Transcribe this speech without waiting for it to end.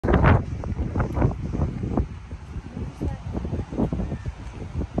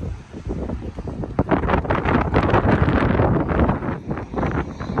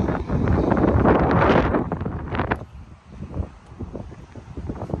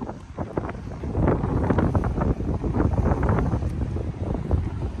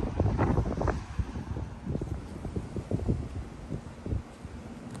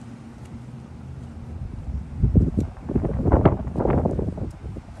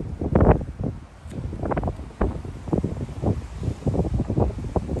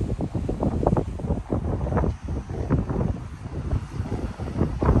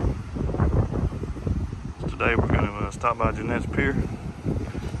Stop by Jennette's Pier,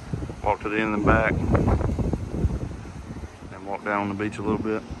 walk to the end and back, and walk down on the beach a little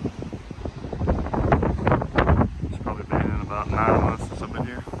bit. It's probably been in about 9 months since I've been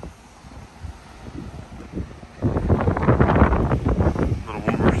here. A little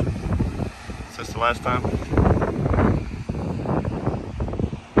warmer since the last time.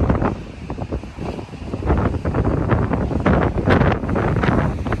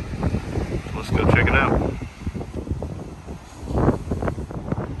 So let's go check it out.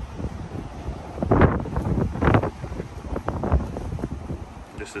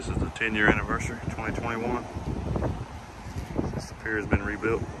 This is the 10-year anniversary, 2021, since the pier has been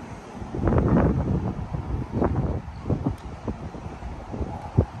rebuilt.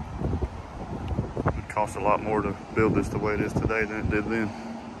 It cost a lot more to build this the way it is today than it did then,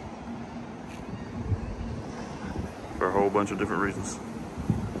 for a whole bunch of different reasons.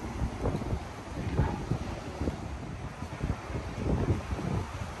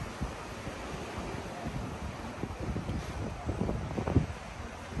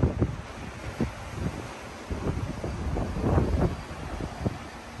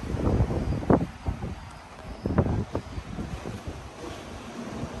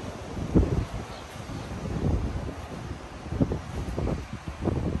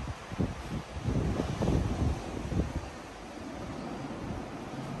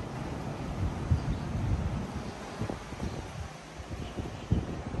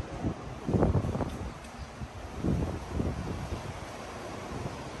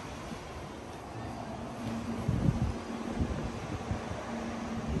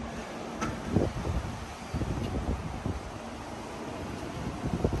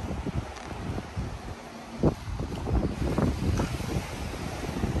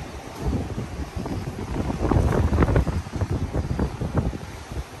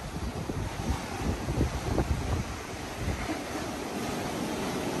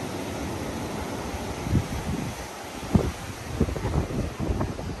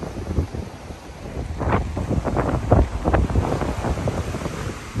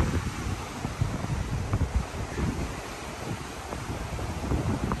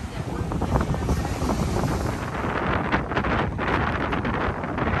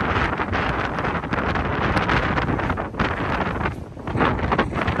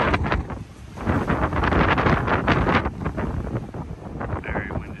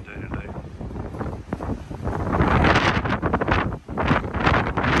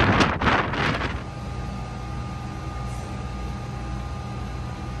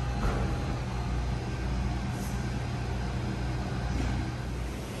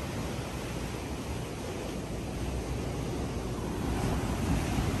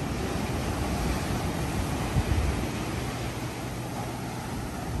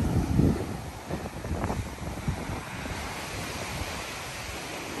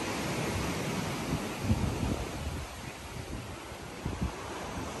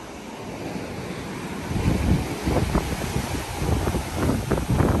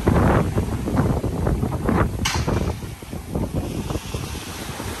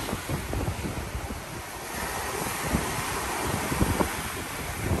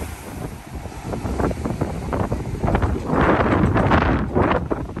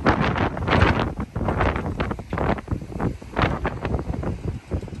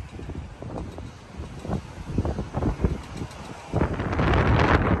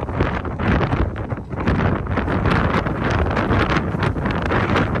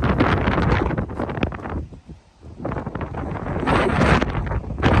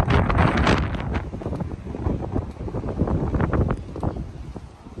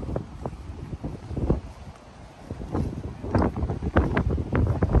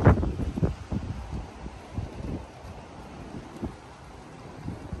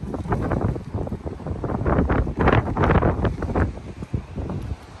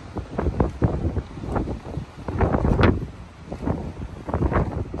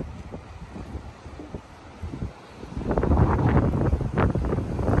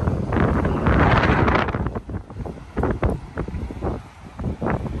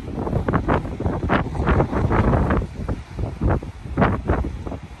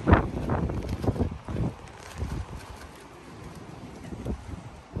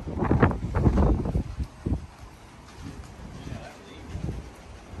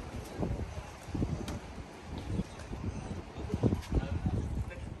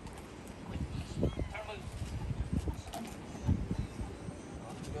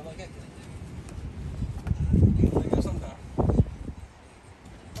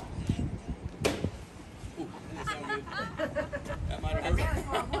 That might have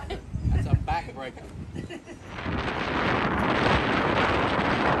hurt. That's a backbreaker.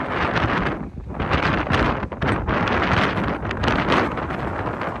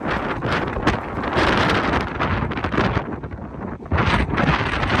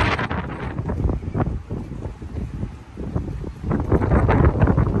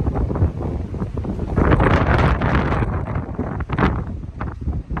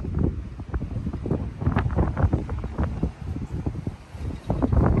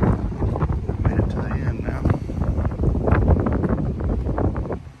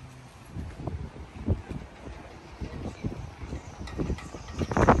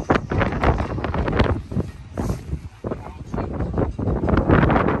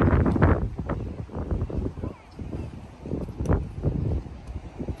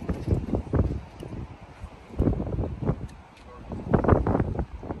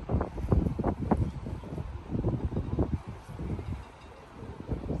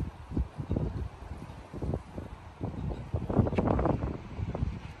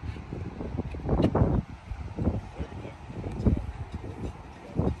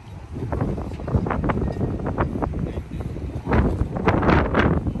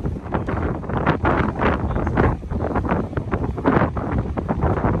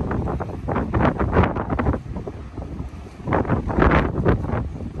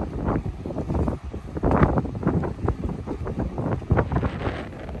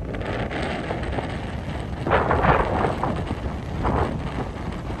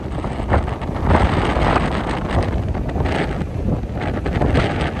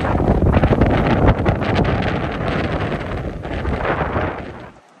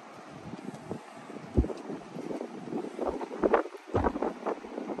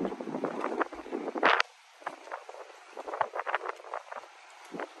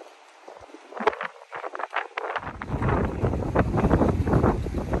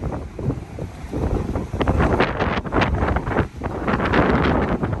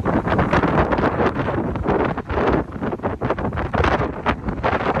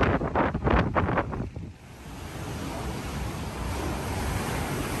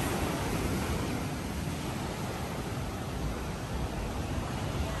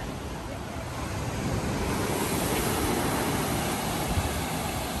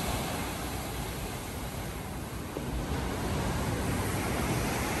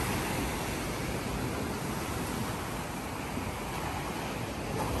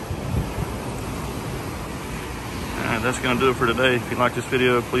 right, that's going to do it for today. If you like this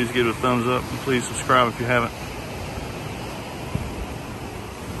video, please give it a thumbs up and please subscribe if you haven't.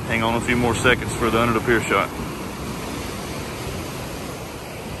 Hang on a few more seconds for the under the pier shot.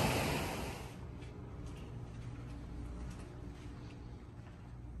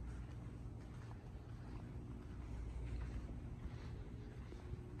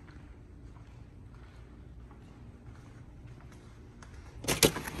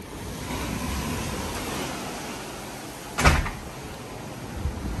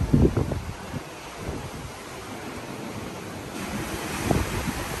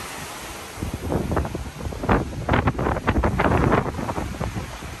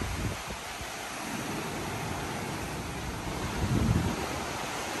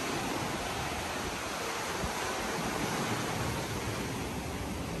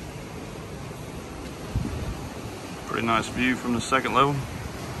 Pretty nice view from the second level.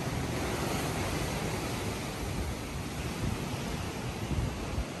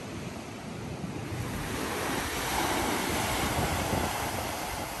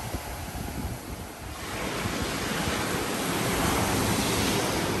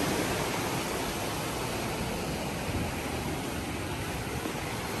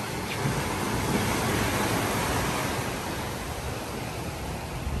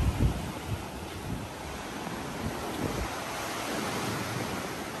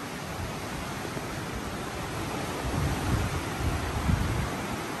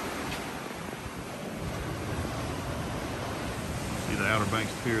 See the Outer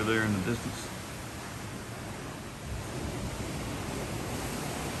Banks Pier there in the distance.